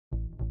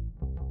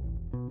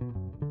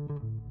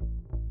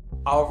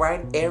All right,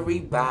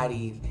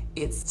 everybody,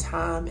 it's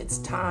time.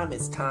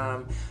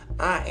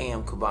 I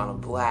am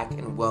Cubano Black,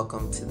 and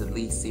welcome to the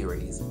Lee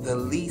series. The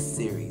Lee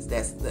series,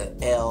 that's the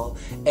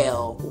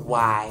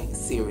LLY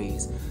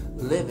series,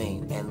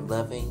 Living and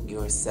Loving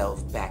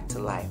Yourself Back to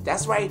Life.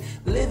 That's right,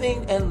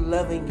 living and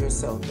loving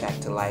yourself back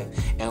to life.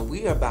 And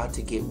we are about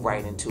to get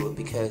right into it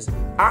because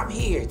I'm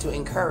here to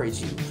encourage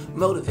you,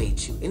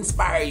 motivate you,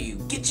 inspire you,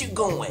 get you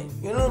going.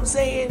 You know what I'm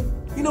saying?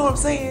 You know what I'm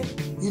saying?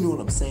 You know what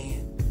I'm saying?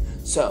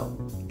 So,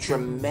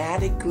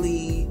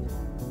 dramatically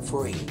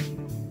free.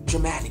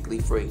 Dramatically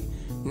free.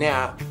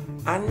 Now,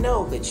 I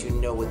know that you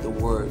know what the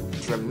word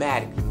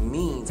dramatic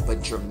means,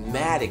 but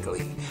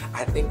dramatically,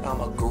 I think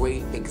I'm a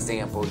great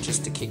example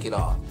just to kick it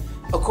off.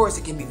 Of course,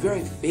 it can be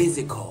very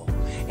physical,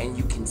 and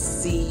you can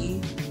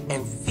see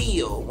and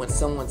feel when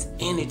someone's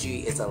energy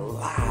is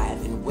alive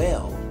and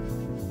well.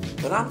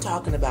 But I'm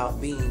talking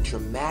about being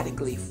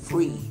dramatically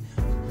free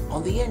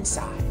on the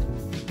inside.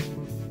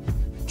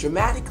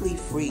 Dramatically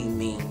free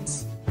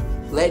means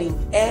letting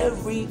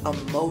every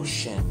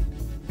emotion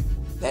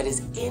that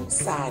is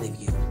inside of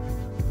you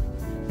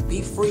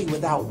be free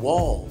without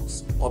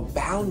walls or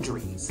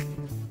boundaries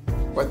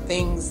or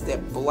things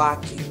that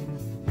block you.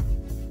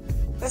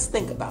 Let's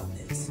think about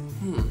this.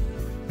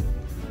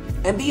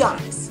 And be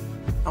honest.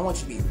 I want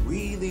you to be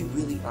really,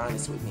 really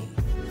honest with me.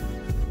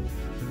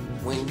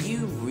 When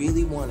you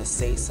really want to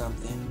say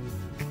something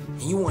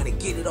and you want to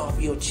get it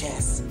off your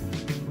chest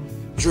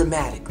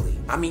dramatically,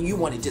 I mean, you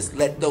want to just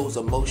let those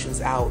emotions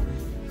out,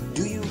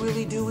 do you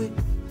really do it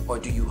or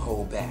do you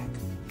hold back?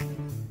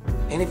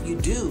 And if you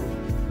do,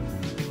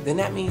 then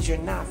that means you're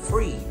not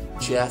free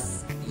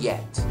just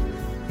yet.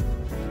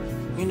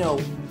 You know,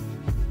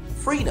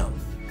 freedom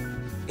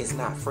is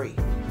not free.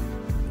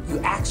 You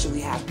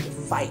actually have to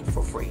fight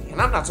for free.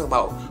 And I'm not talking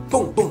about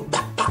boom, boom,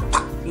 pop, pop,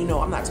 pop. You know,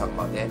 I'm not talking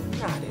about that.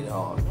 Not at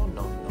all.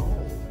 No.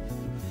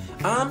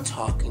 I'm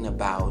talking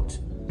about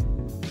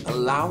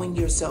allowing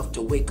yourself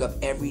to wake up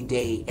every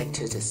day and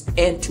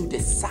to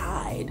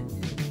decide,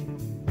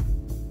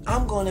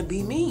 I'm going to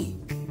be me.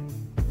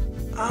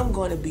 I'm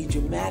going to be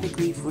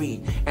dramatically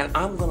free, and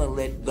I'm going to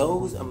let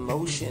those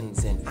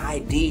emotions and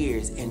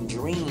ideas and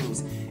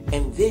dreams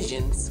and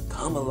visions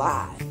come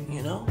alive,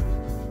 you know?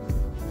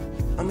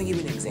 I'm going to give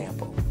you an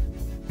example.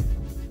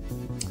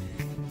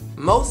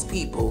 Most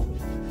people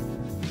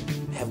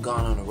have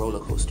gone on a roller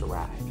coaster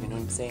ride, you know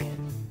what I'm saying?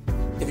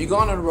 If you've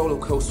gone on a roller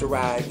coaster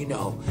ride, you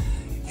know,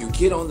 you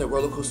get on the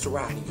roller coaster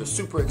ride and you're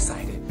super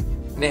excited.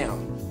 Now,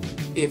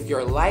 if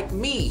you're like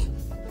me,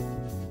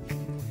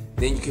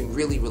 then you can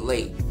really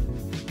relate.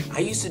 I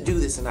used to do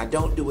this and I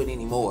don't do it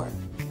anymore.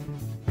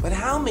 But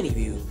how many of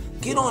you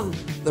get on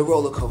the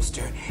roller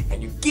coaster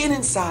and you get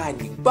inside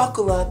and you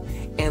buckle up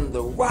and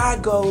the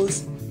ride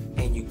goes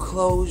and you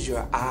close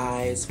your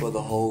eyes for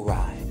the whole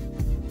ride?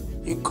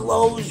 You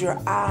close your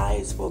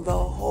eyes for the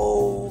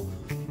whole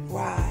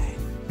ride.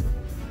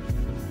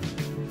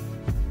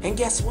 And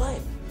guess what?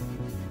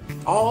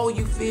 All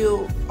you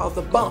feel are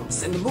the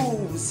bumps and the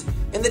moves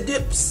and the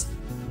dips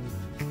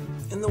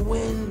and the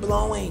wind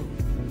blowing.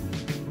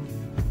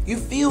 You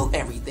feel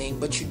everything,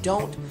 but you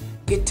don't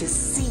get to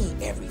see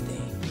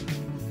everything.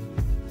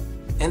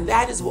 And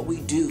that is what we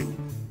do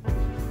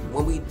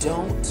when we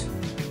don't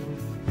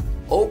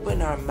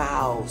open our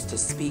mouths to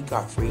speak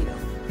our freedom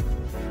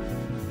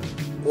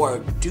or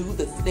do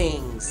the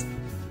things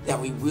that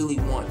we really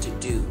want to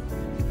do.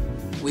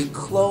 We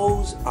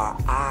close our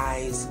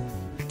eyes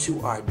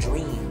to our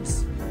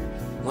dreams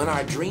when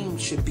our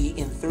dreams should be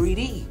in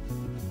 3D.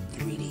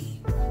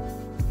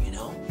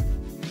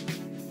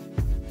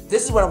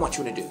 This is what I want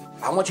you to do.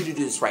 I want you to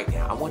do this right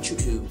now. I want you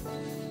to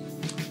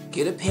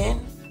get a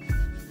pen,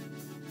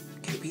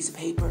 get a piece of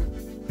paper,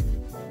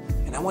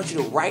 and I want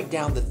you to write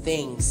down the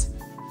things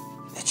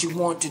that you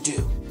want to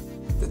do.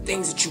 The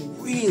things that you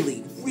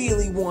really,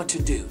 really want to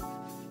do.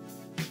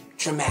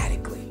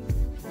 Dramatically,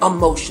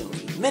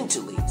 emotionally,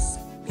 mentally,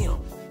 you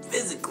know,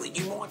 physically,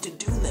 you want to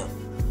do them.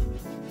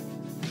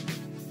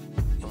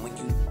 And when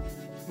you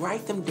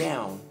write them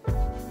down,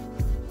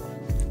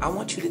 I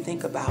want you to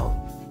think about,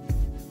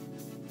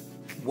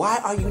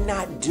 why are you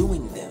not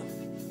doing them?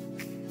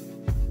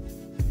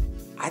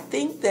 I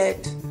think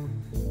that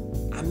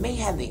I may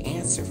have the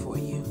answer for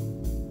you.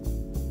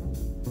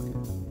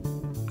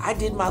 I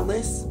did my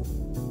list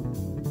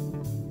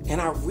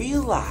and I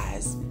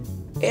realized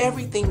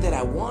everything that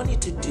I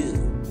wanted to do,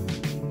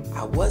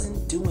 I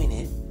wasn't doing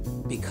it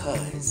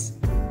because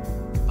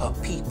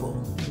of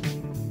people.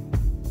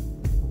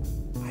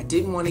 I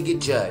didn't want to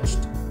get judged.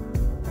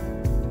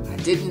 I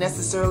didn't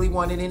necessarily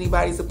want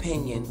anybody's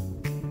opinion.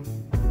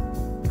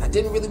 I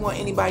didn't really want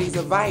anybody's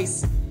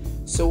advice,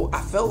 so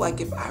I felt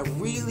like if I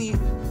really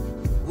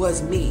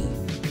was me,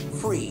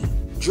 free,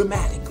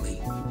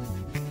 dramatically,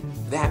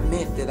 that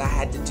meant that I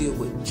had to deal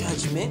with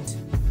judgment,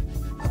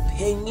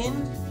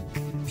 opinion,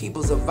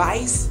 people's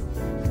advice,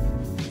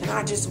 and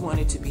I just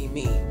wanted to be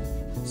me.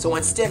 So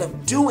instead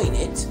of doing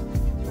it,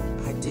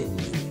 I didn't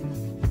do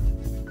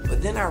it.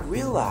 But then I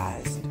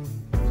realized,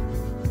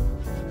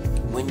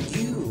 when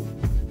you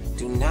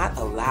do not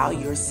allow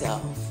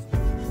yourself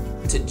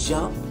to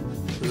jump,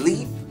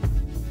 leap,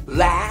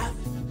 laugh,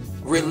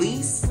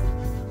 release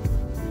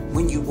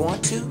when you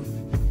want to,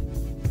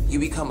 you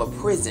become a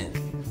prison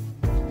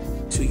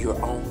to your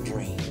own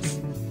dreams.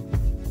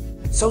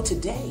 So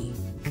today,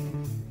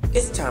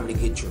 it's time to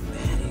get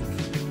dramatic.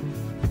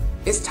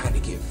 It's time to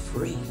get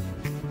free.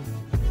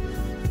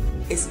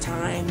 It's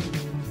time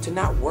to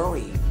not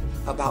worry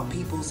about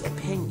people's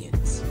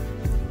opinions.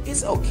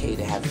 It's okay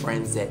to have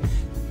friends that,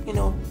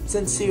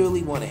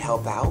 sincerely want to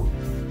help out.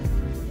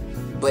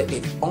 But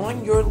if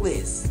on your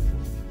list,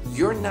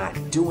 you're not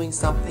doing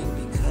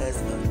something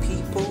because of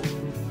people,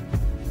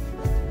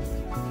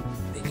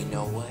 then you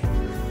know what?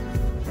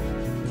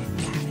 You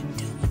gotta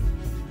do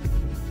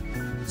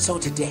it. So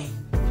today,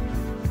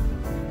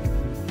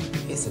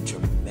 it's a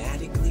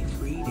dramatically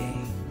free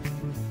day.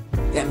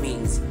 That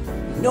means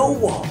no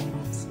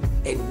walls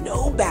and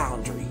no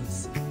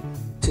boundaries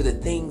to the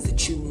things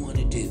that you want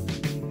to do,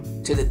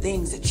 to the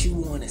things that you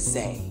want to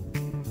say,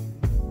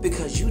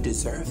 because you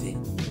deserve it.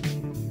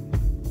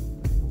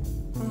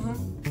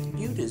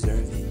 You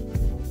deserve it.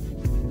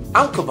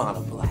 I'm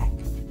Kavana Black,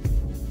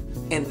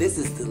 and this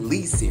is the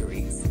Lee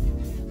series,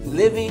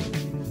 Living,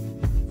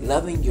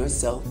 Loving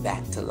Yourself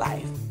Back to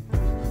Life.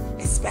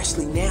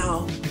 Especially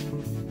now,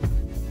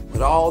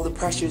 with all the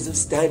pressures of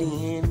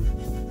studying,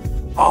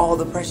 all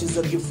the pressures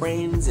of your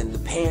friends and the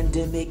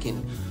pandemic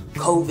and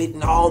COVID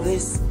and all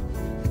this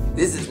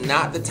is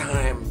not the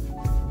time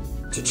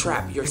to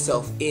trap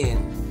yourself in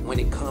when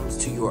it comes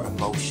to your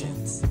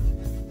emotions.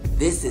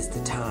 This is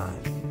the time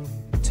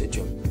to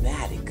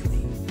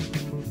dramatically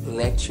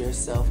let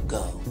yourself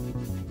go,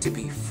 to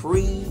be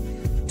free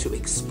to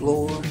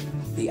explore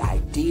the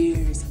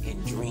ideas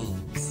and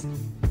dreams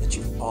that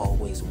you've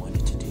always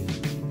wanted to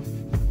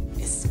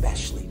do,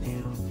 especially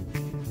now.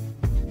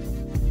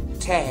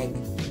 Tag,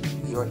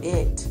 you're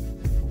it,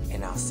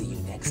 and I'll see you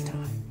next time.